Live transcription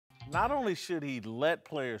Not only should he let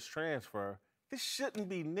players transfer, this shouldn't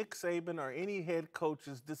be Nick Saban or any head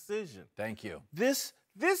coach's decision. Thank you. This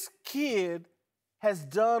kid has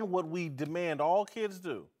done what we demand all kids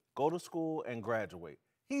do: go to school and graduate.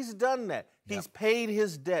 He's done that. Yep. He's paid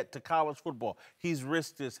his debt to college football. He's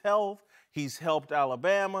risked his health. He's helped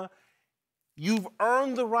Alabama. You've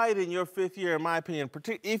earned the right in your fifth year, in my opinion,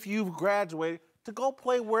 particularly if you've graduated, to go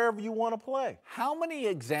play wherever you want to play. How many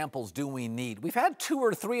examples do we need? We've had 2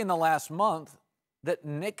 or 3 in the last month that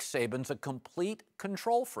Nick Saban's a complete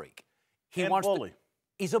control freak. He's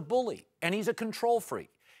a bully, and he's a control freak.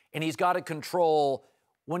 And he's got to control.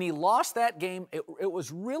 When he lost that game, it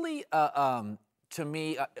was really, to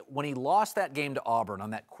me, when he lost that game to Auburn on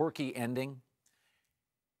that quirky ending.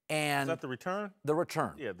 And is that the return? The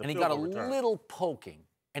return. Yeah, and he got a little poking,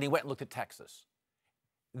 and he went and looked at Texas.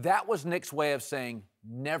 That was Nick's way of saying,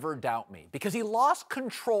 never doubt me, because he lost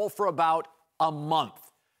control for about a month.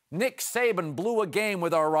 Nick Saban blew a game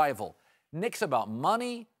with our rival. Nick's about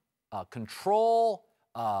money, control,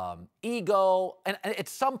 ego, and at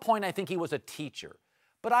some point I think he was a teacher.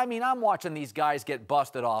 But I mean, I'm watching these guys get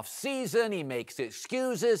busted off season. He makes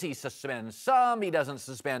excuses. He suspends some. He doesn't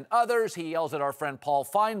suspend others. He yells at our friend Paul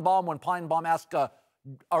Feinbaum when Feinbaum asks a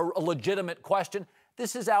legitimate question.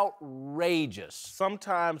 This is outrageous.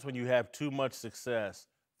 Sometimes when you have too much success,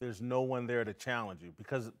 there's no one there to challenge you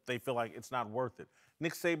because they feel like it's not worth it.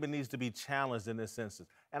 Nick Saban needs to be challenged in this instance.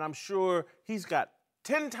 And I'm sure he's got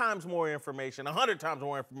 10 times more information, 100 times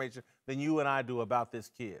more information than you and I do about this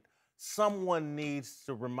kid. Someone needs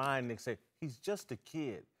to remind Nick Saban, he's just a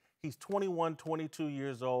kid. He's 21, 22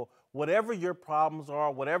 years old. Whatever your problems are,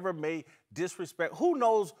 whatever may disrespect, who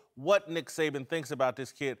knows what Nick Saban thinks about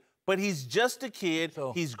this kid, but he's just a kid.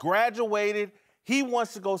 He's graduated. He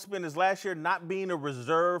wants to go spend his last year not being a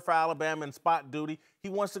reserve for Alabama in spot duty. He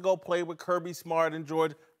wants to go play with Kirby Smart and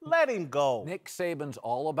Georgia. Let him go. Nick Saban's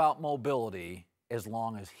all about mobility as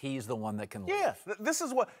long as he's the one that can leave. Yeah, this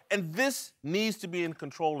is what, and this needs to be in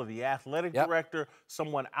control of the athletic director,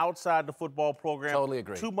 someone outside the football program. Totally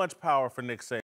agree. Too much power for Nick Saban.